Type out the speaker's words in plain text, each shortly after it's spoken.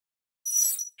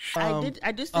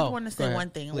I just did want to say one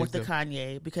thing with the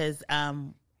Kanye, because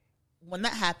when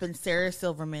that happened, Sarah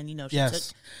Silverman, you know, she took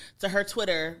to her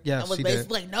Twitter and was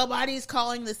basically like, nobody's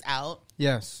calling this out.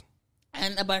 Yes.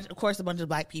 And a bunch of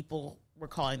black people were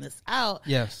calling this out.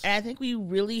 Yes. And I think we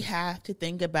really have to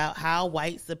think about how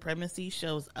white supremacy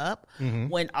shows up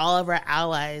when all of our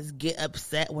allies get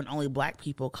upset when only black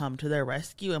people come to their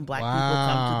rescue and black people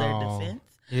come to their defense.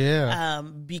 Yeah.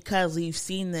 Because we've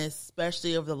seen this,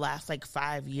 especially over the last like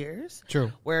 5 years.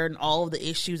 True. Where in all of the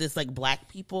issues, it's like black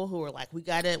people who are like, we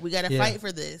gotta fight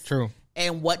for this. True.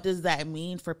 And what does that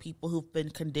mean for people who've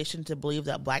been conditioned to believe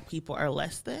that black people are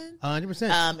less than? 100%.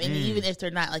 And even if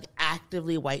they're not like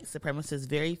actively white supremacists,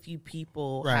 very few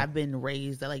people have been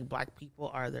raised that like black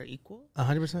people are their equal.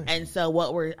 100%. And so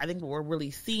what we're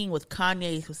really seeing with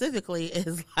Kanye specifically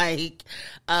is like,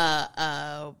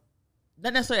 not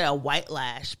necessarily a white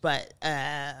lash, but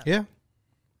I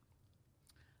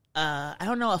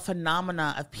don't know, a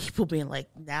phenomena of people being like,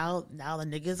 now the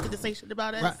niggas get to say shit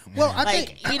about us. Right. Well, I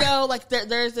think, you know, like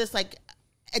there's this like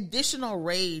additional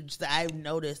rage that I've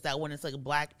noticed that when it's like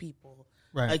black people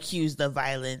accused of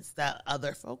violence that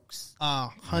other folks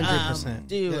 100%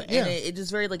 do, and it's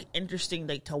just very like interesting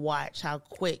like to watch how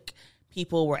quick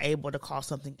people were able to call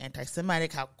something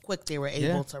anti-Semitic, how quick they were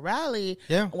able to rally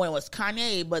when it was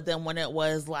Kanye, but then when it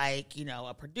was like, you know,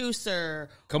 a producer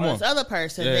or this other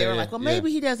person, they were like, well, maybe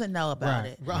he doesn't know about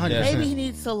it. Maybe he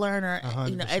needs to learn or,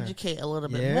 you know, educate a little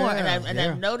bit more. And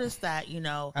I've noticed that, you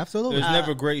know. Absolutely. There's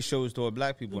never great shows toward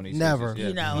black people in these Never. Spaces.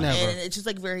 You know, and it's just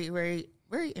like very, very,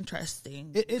 very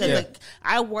interesting. Like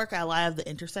I work at a lot of the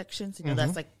intersections, you know,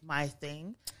 that's like my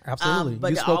thing. Absolutely.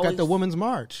 But you spoke at the Women's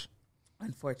March.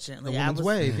 Unfortunately, the Women's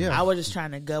Wave, I was just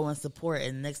trying to go and support,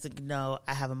 and next thing you know,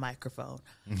 I have a microphone.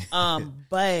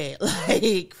 But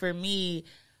like for me,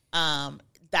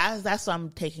 that's what I'm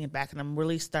taking it back, and I'm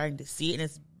really starting to see it, and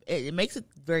it makes it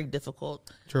very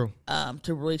difficult. True.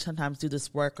 To really sometimes do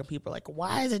this work when people are like,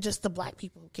 why is it just the black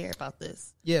people who care about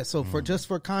this? Yeah. So for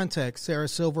context, Sarah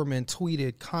Silverman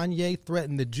tweeted, Kanye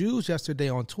threatened the Jews yesterday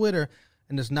on Twitter,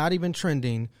 and it's not even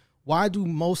trending. Why do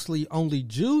mostly only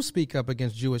Jews speak up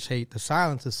against Jewish hate? The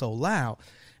silence is so loud.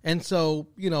 And so,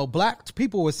 you know, black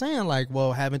people were saying like,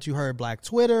 well, haven't you heard black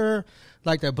Twitter?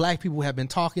 Like that black people have been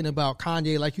talking about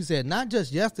Kanye, like you said, not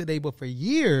just yesterday, but for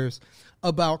years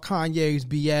about Kanye's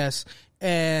BS.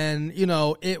 And, you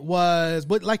know,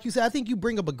 but like you said, I think you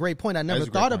bring up a great point. I never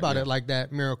thought about it like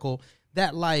that, Miracle,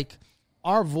 that like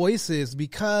our voices,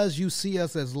 because you see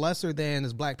us as lesser than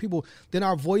as black people, then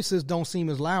our voices don't seem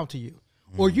as loud to you.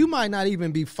 Or you might not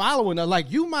even be following us.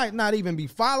 Like, you might not even be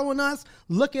following us,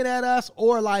 looking at us,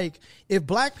 or like, if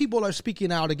black people are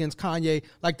speaking out against Kanye,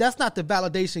 like, that's not the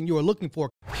validation you are looking for.